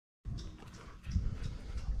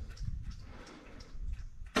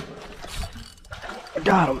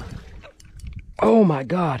Got him. Oh my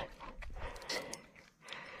God.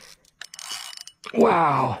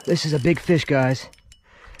 Wow, this is a big fish, guys.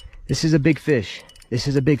 This is a big fish. This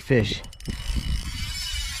is a big fish.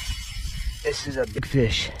 This is a big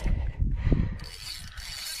fish.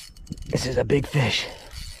 This is a big fish.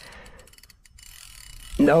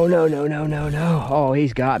 No, no, no, no, no, no. Oh,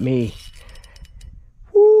 he's got me.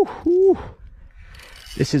 Woo, woo.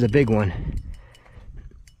 This is a big one.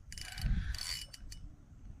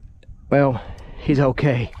 Well, he's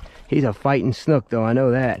okay. He's a fighting snook, though, I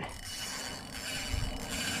know that.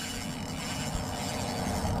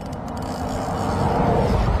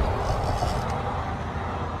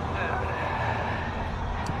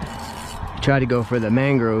 Tried to go for the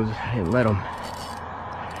mangroves and let him.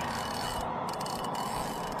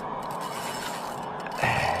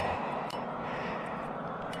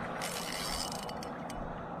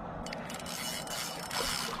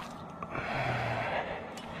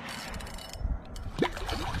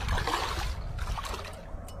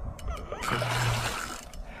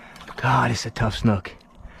 God, it's a tough snook.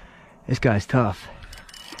 This guy's tough.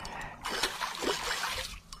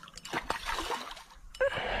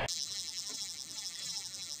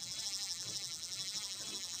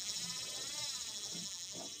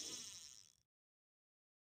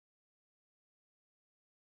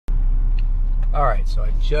 Alright, so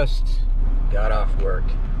I just got off work.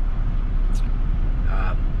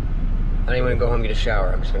 I don't even want to go home and get a shower.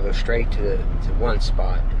 I'm just going to go straight to one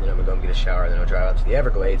spot, and then I'm going to go and get a shower, and then I'll drive out to the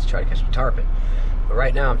Everglades to try to catch some tarpon. But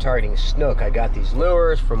right now I'm targeting snook. I got these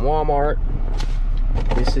lures from Walmart.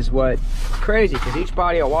 This is what's crazy, because each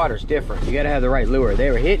body of water is different. You got to have the right lure.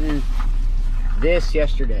 They were hitting this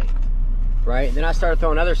yesterday, right? And then I started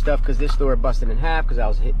throwing other stuff because this lure busted in half because I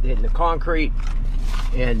was hitting the concrete.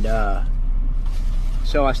 And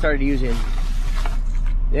so I started using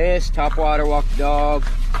this, top water, walk the dog,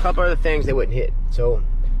 a couple other things they wouldn't hit. So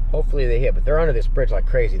hopefully they hit, but they're under this bridge like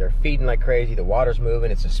crazy. They're feeding like crazy. The water's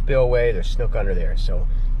moving. It's a spillway. There's snook under there. So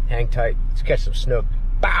hang tight. Let's catch some snook.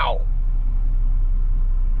 Bow!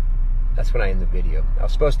 That's when I end the video. I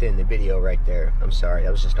was supposed to end the video right there. I'm sorry.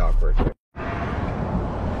 That was just awkward.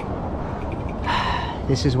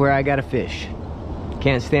 This is where I gotta fish.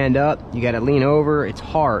 Can't stand up. You gotta lean over. It's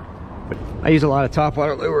hard. I use a lot of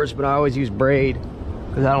topwater lures, but I always use braid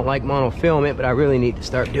because I don't like monofilament, but I really need to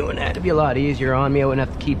start doing that. It'd be a lot easier on me. I wouldn't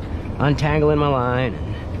have to keep untangling my line.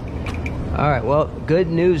 All right, well, good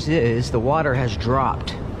news is the water has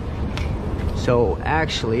dropped. So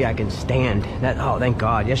actually I can stand that. Oh, thank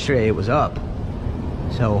God. Yesterday it was up.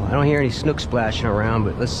 So I don't hear any snook splashing around,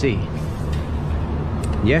 but let's see.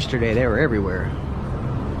 Yesterday they were everywhere.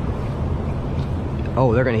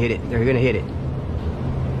 Oh, they're gonna hit it. They're gonna hit it.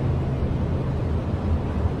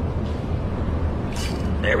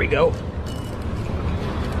 There we go.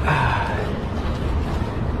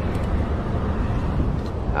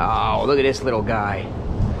 Oh, look at this little guy.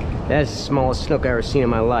 That's the smallest snook I've ever seen in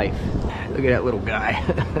my life. Look at that little guy.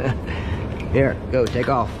 Here, go, take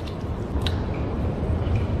off.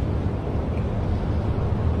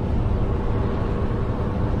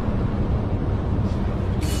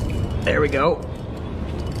 There we go.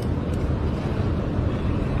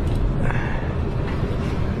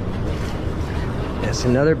 That's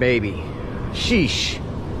another baby. Sheesh.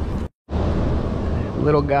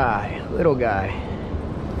 Little guy, little guy.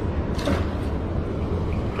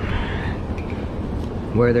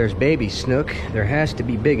 Where there's baby snook, there has to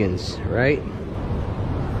be biggins, right?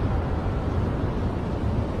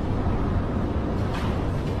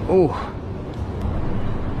 Oh.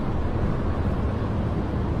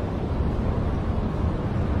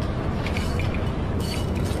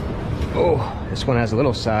 Oh, this one has a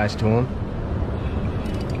little size to him.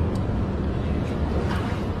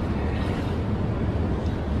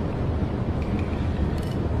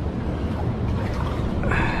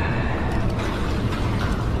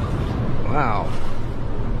 Wow.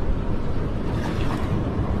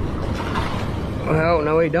 Well,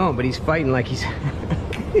 no he don't, but he's fighting like he's...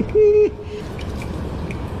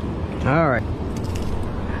 Alright.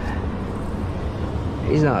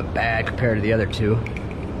 He's not bad compared to the other two.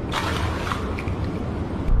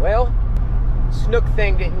 Well, snook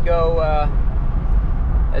thing didn't go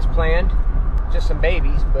as planned. Just some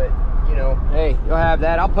babies, but, you know, hey, you'll have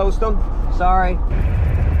that. I'll post them. Sorry.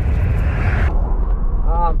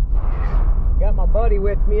 Got my buddy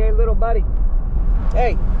with me. Hey, little buddy.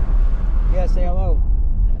 Hey. You gotta say hello.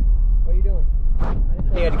 What are you doing? I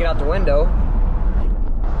didn't know you had to get out the window.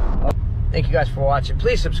 Oh, thank you guys for watching.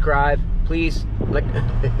 Please subscribe. Please, like,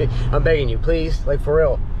 I'm begging you, please, like, for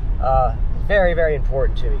real. Very, very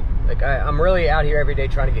important to me. Like, I'm really out here every day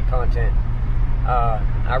trying to get content.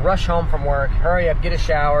 I rush home from work, hurry up, get a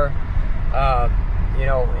shower, you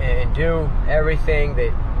know, and do everything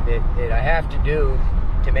that I have to do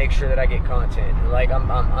to make sure that I get content. Like I'm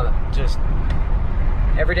just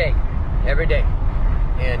every day.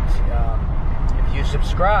 And if you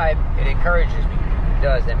subscribe, it encourages me. It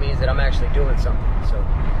does. That means that I'm actually doing something. So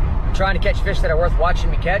I'm trying to catch fish that are worth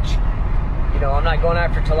watching me catch. You know, I'm not going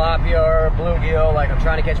after tilapia or bluegill. Like, I'm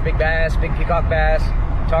trying to catch big bass, big peacock bass,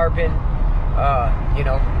 tarpon. You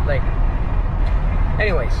know, like.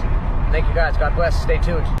 Anyways, thank you guys. God bless. Stay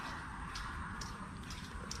tuned.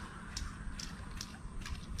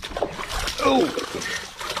 Oh,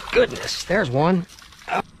 goodness. There's one.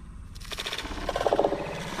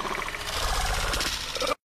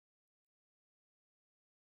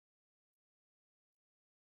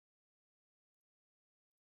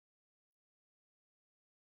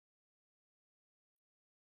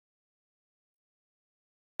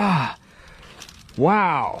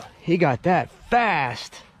 Wow, he got that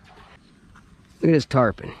fast. Look at this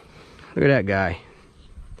tarpon. Look at that guy.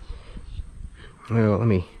 Well, let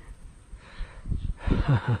me.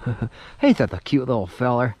 Ain't that the cute little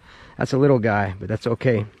feller? That's a little guy, but that's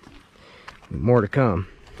okay. More to come.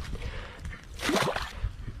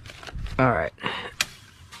 All right.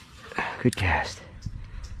 Good cast.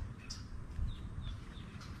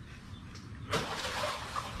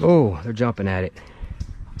 Oh, they're jumping at it.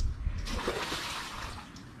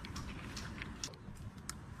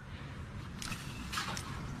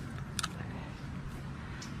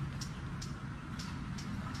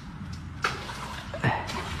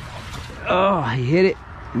 Oh, he hit it,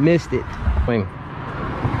 missed it. Swing.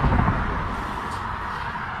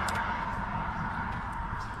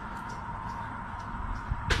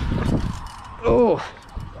 Oh,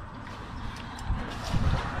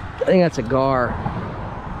 I think that's a gar.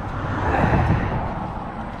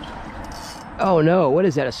 Oh no, what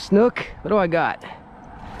is that, a snook? What do I got?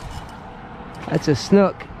 That's a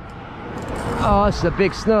snook. Oh, this is a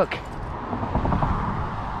big snook.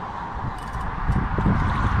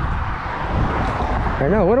 I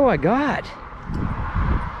know, what do I got?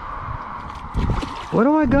 What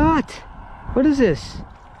do I got? What is this?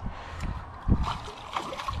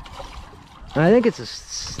 I think it's a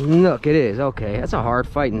snook. It is, okay. That's a hard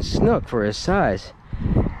fighting snook for his size.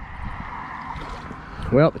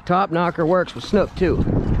 Well, the top knocker works with snook too.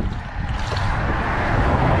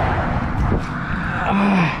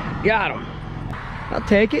 Got him. I'll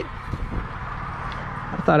take it.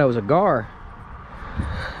 I thought it was a gar.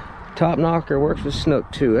 Top knocker works with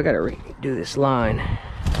snook too. I gotta redo this line.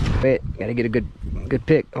 Wait, gotta get a good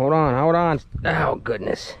pick. Hold on. Oh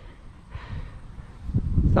goodness.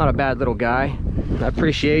 Not a bad little guy. I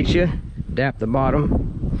appreciate you. Dap the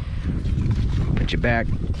bottom. Put you back.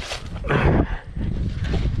 Got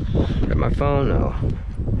my phone? No.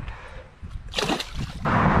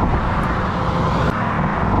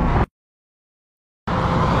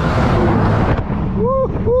 Woo,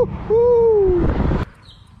 woo, woo.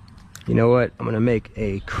 You know what? I'm gonna make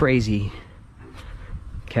a crazy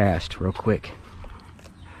cast real quick.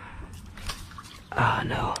 Ah,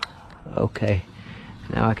 no. Okay.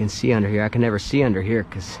 Now I can see under here. I can never see under here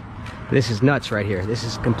because this is nuts right here. This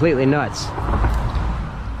is completely nuts.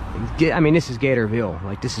 I mean, this is Gatorville.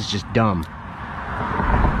 Like, this is just dumb.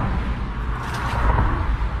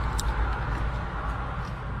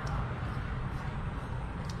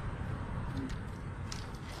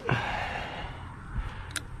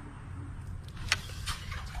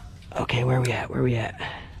 Okay, where are we at? Where are we at?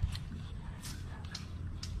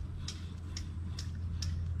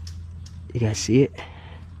 You guys see it?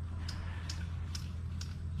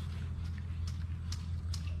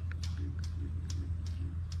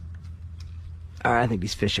 All right, I think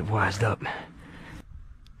these fish have wised up.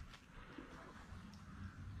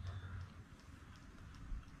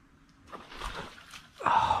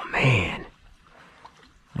 Oh, man.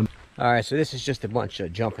 All right, so this is just a bunch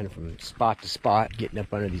of jumping from spot to spot, getting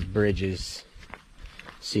up under these bridges.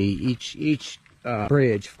 See, each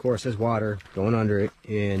bridge, of course, has water going under it,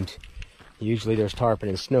 and usually there's tarpon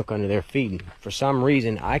and snook under there feeding. For some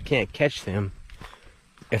reason, I can't catch them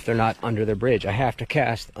if they're not under the bridge. I have to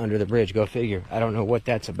cast under the bridge. Go figure. I don't know what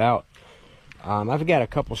that's about. I've got a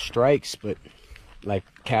couple strikes, but like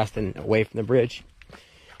casting away from the bridge.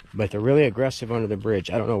 But they're really aggressive under the bridge.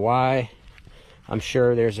 I don't know why. I'm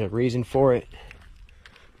sure there's a reason for it.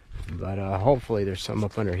 But hopefully there's some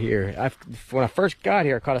up under here. When I first got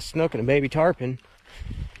here, I caught a snook and a baby tarpon.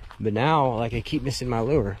 But now, like, I keep missing my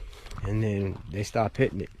lure. And then they stop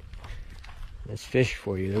hitting it. That's fish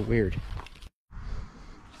for you. They're weird.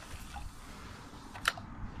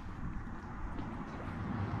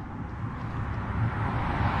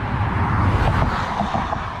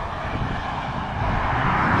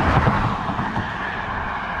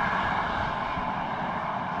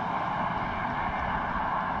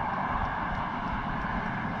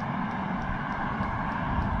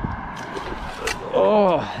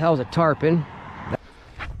 Oh, that was a tarpon.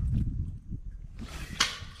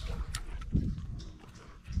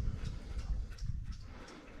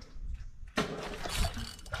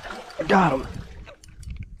 Got him.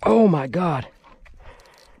 Oh my God.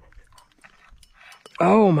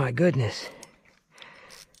 Oh my goodness.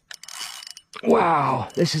 Wow,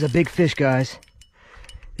 this is a big fish, guys.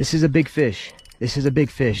 This is a big fish. This is a big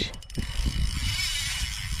fish.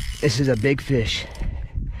 This is a big fish.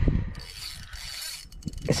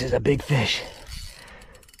 This is a big fish.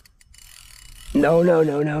 No, no,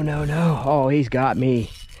 no, no, no, no. Oh, he's got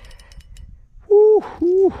me. Woo,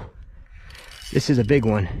 woo. This is a big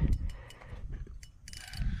one.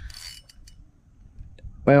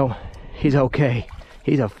 Well, he's okay.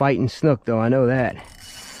 He's a fighting snook, though, I know that.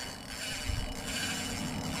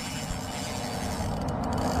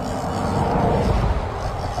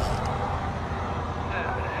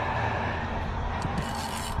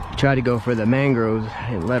 Tried to go for the mangroves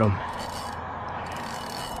and let him.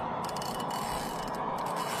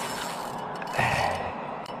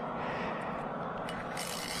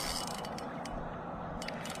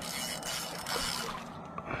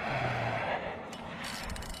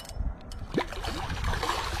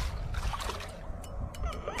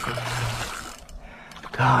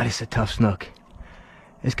 God, it's a tough snook.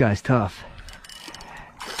 This guy's tough.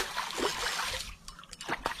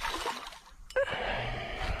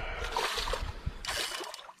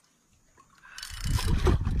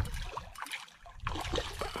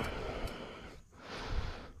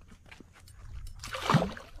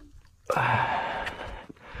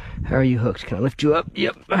 How are you hooked? Can I lift you up?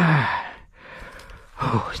 Yep.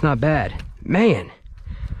 Oh, it's not bad. Man.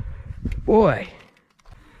 Boy.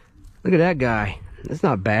 Look at that guy. That's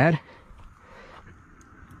not bad.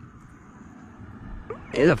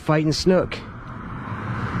 He's a fighting snook. Good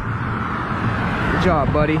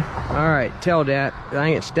job, buddy. Alright, tell that. I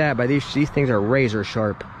ain't stabbed by these. These things are razor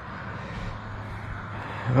sharp.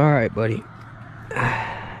 Alright, buddy.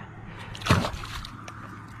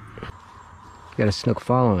 Got a snook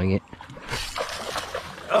following it.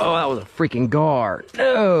 Oh, that was a freaking gar.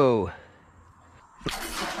 No!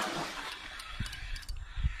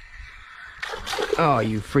 Oh,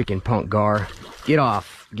 you freaking punk gar. Get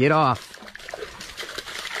off. Get off.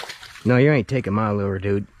 No, you ain't taking my lure,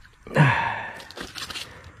 dude.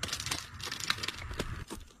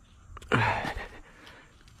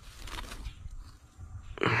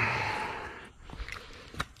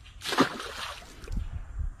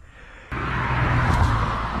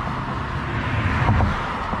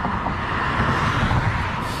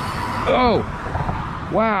 Oh,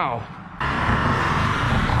 wow.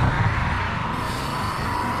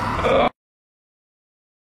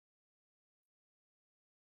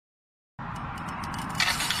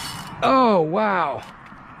 Oh, wow.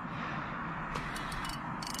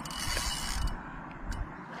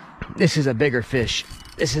 This is a bigger fish.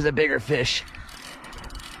 This is a bigger fish.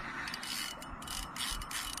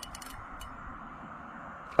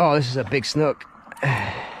 Oh, this is a big snook.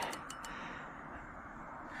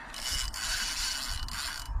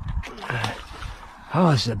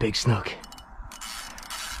 Oh, this is a big snook.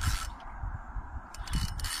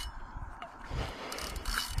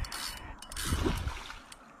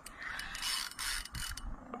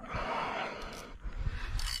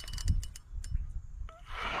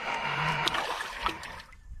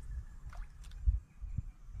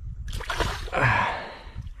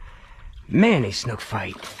 Man, they snook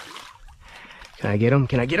fight. Can I get him?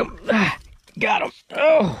 Can I get him? Got him.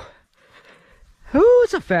 Oh. Ooh,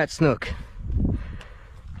 it's a fat snook.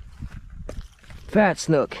 Fat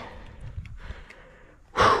snook.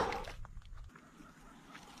 Whew.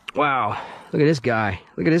 Wow. Look at this guy.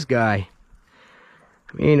 Look at this guy.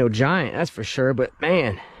 I mean, he ain't no giant, that's for sure, but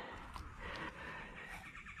man.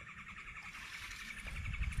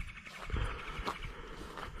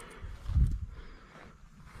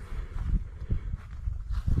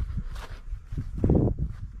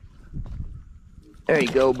 There you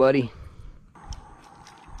go, buddy.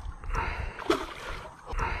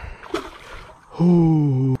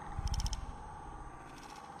 Ooh.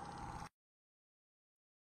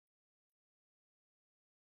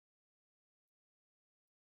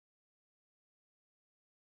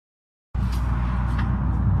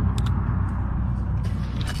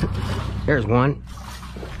 There's one.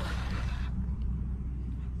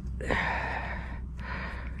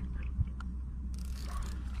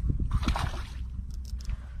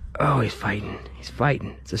 Oh, he's fighting. He's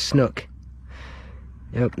fighting. It's a snook.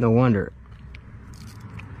 Yep, no wonder.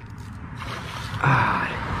 Ah.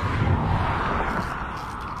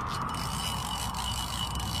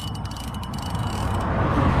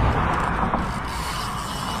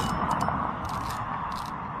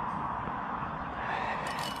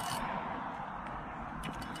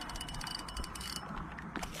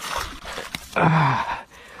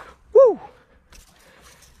 Woo!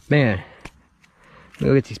 Man,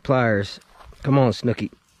 look at these pliers. Come on,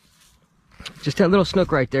 Snooky. Just that little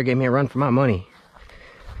snook right there gave me a run for my money.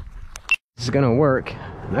 This is gonna work.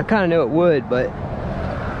 I kind of knew it would, but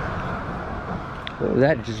oh,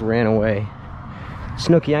 that just ran away.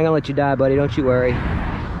 Snooky, I ain't gonna let you die, buddy. Don't you worry.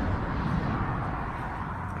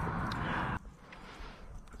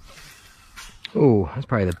 Ooh, that's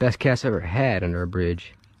probably the best cast I've ever had under a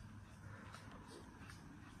bridge.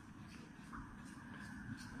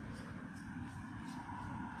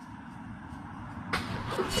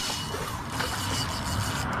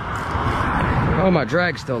 Oh, my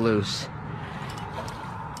drag's still loose.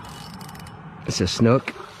 It's a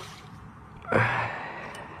snook. I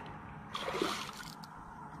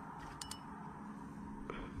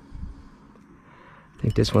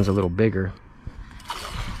think this one's a little bigger.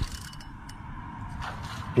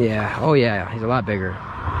 Yeah, oh yeah, he's a lot bigger.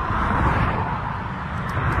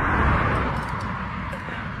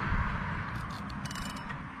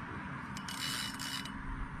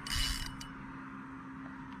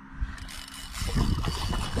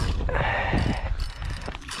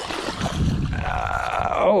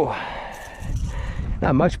 Oh,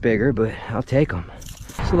 not much bigger, but I'll take them.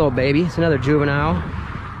 It's a little baby. It's another juvenile.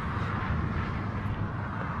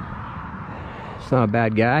 It's not a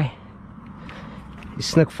bad guy. These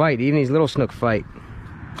snook fight, even these little snook fight.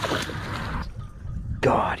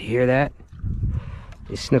 God, you hear that?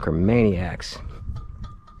 These snook are maniacs.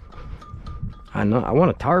 I know. I want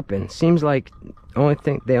a tarpon. Seems like only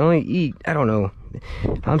thing they only eat. I don't know.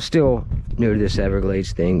 I'm still new to this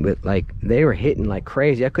Everglades thing, but like they were hitting like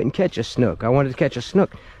crazy. I couldn't catch a snook. I wanted to catch a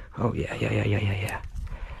snook. Oh yeah.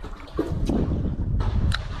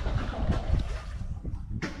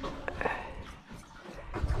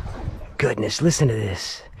 Goodness, listen to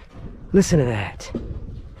this. Listen to that.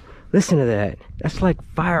 Listen to that. That's like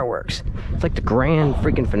fireworks. It's like the grand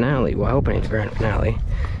freaking finale. Well, I hope it ain't the grand finale.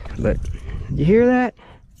 But you hear that?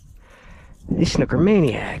 These snook are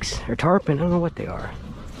maniacs. Or tarpon, I don't know what they are.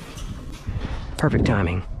 Perfect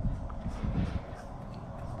timing.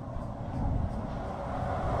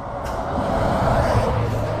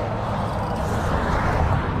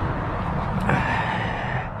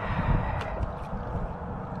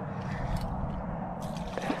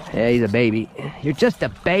 Yeah, he's a baby. You're just a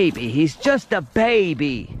baby. He's just a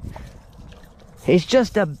baby. He's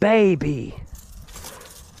just a baby.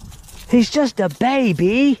 He's just a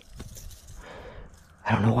baby.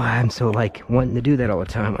 I don't know why I'm so like wanting to do that all the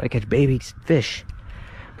time. I catch baby fish.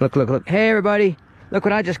 Look. Hey everybody, look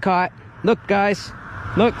what I just caught. Look guys,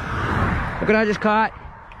 look what I just caught.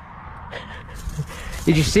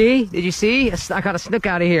 Did you see? I caught a snook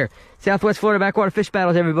out of here. Southwest Florida Backwater Fish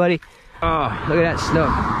Battles, everybody. Oh, look at that snook.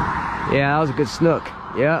 Yeah, that was a good snook.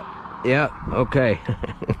 Yep, okay.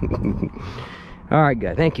 All right,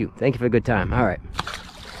 guys, thank you for the good time. All right,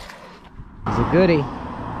 it's a goodie.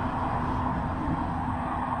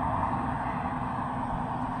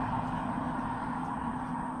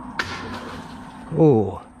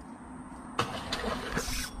 Oh,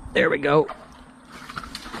 there we go.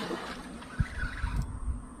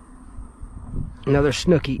 Another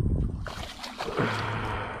snooky.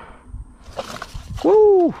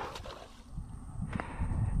 Woo!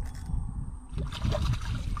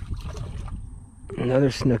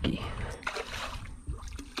 Another snooky.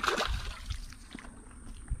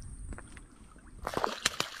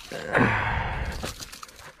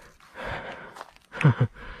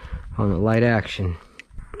 On the light action.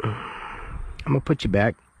 I'm gonna put you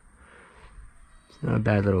back. It's not a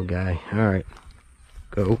bad little guy. All right,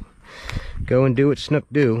 go and do what snook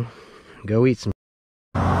do. Go eat some.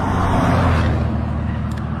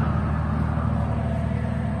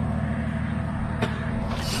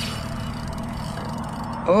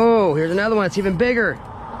 Oh, here's another one. It's even bigger.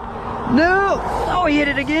 No! Oh, he hit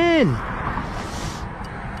it again.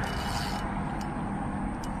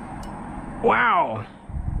 Wow.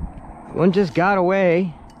 One just got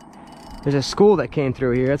away. There's a school that came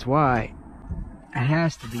through here. That's why. It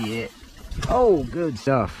has to be it. Oh, good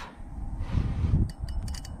stuff.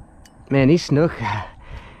 Man, these snook,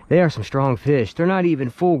 they are some strong fish. They're not even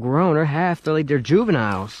full grown. They're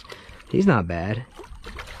juveniles. He's not bad.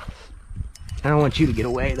 I don't want you to get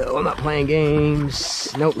away though. I'm not playing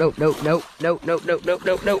games. Nope. Woo,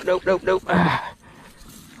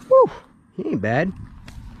 he ain't bad.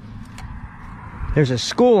 There's a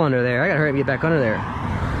school under there. I gotta hurry up and get back under there.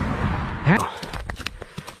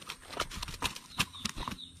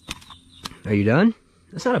 Are you done?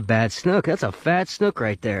 That's not a bad snook. That's a fat snook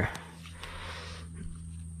right there.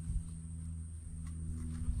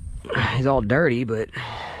 He's all dirty, but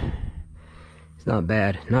It's not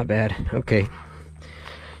bad, not bad. Okay. You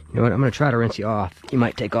know what? I'm gonna try to rinse you off. You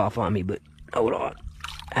might take off on me, but hold on.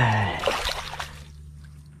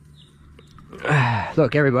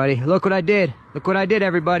 Look, everybody. Look what I did. Look what I did,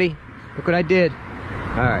 everybody. Look what I did.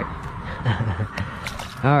 All right.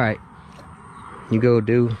 All right. You go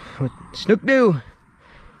do what Snook do.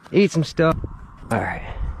 Eat some stuff. All right.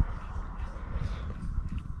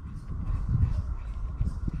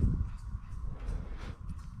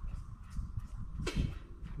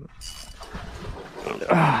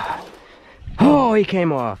 Oh, he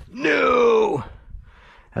came off. No.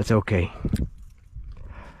 That's okay.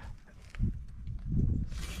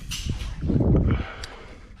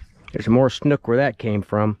 There's more snook where that came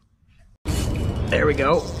from. There we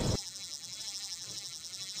go.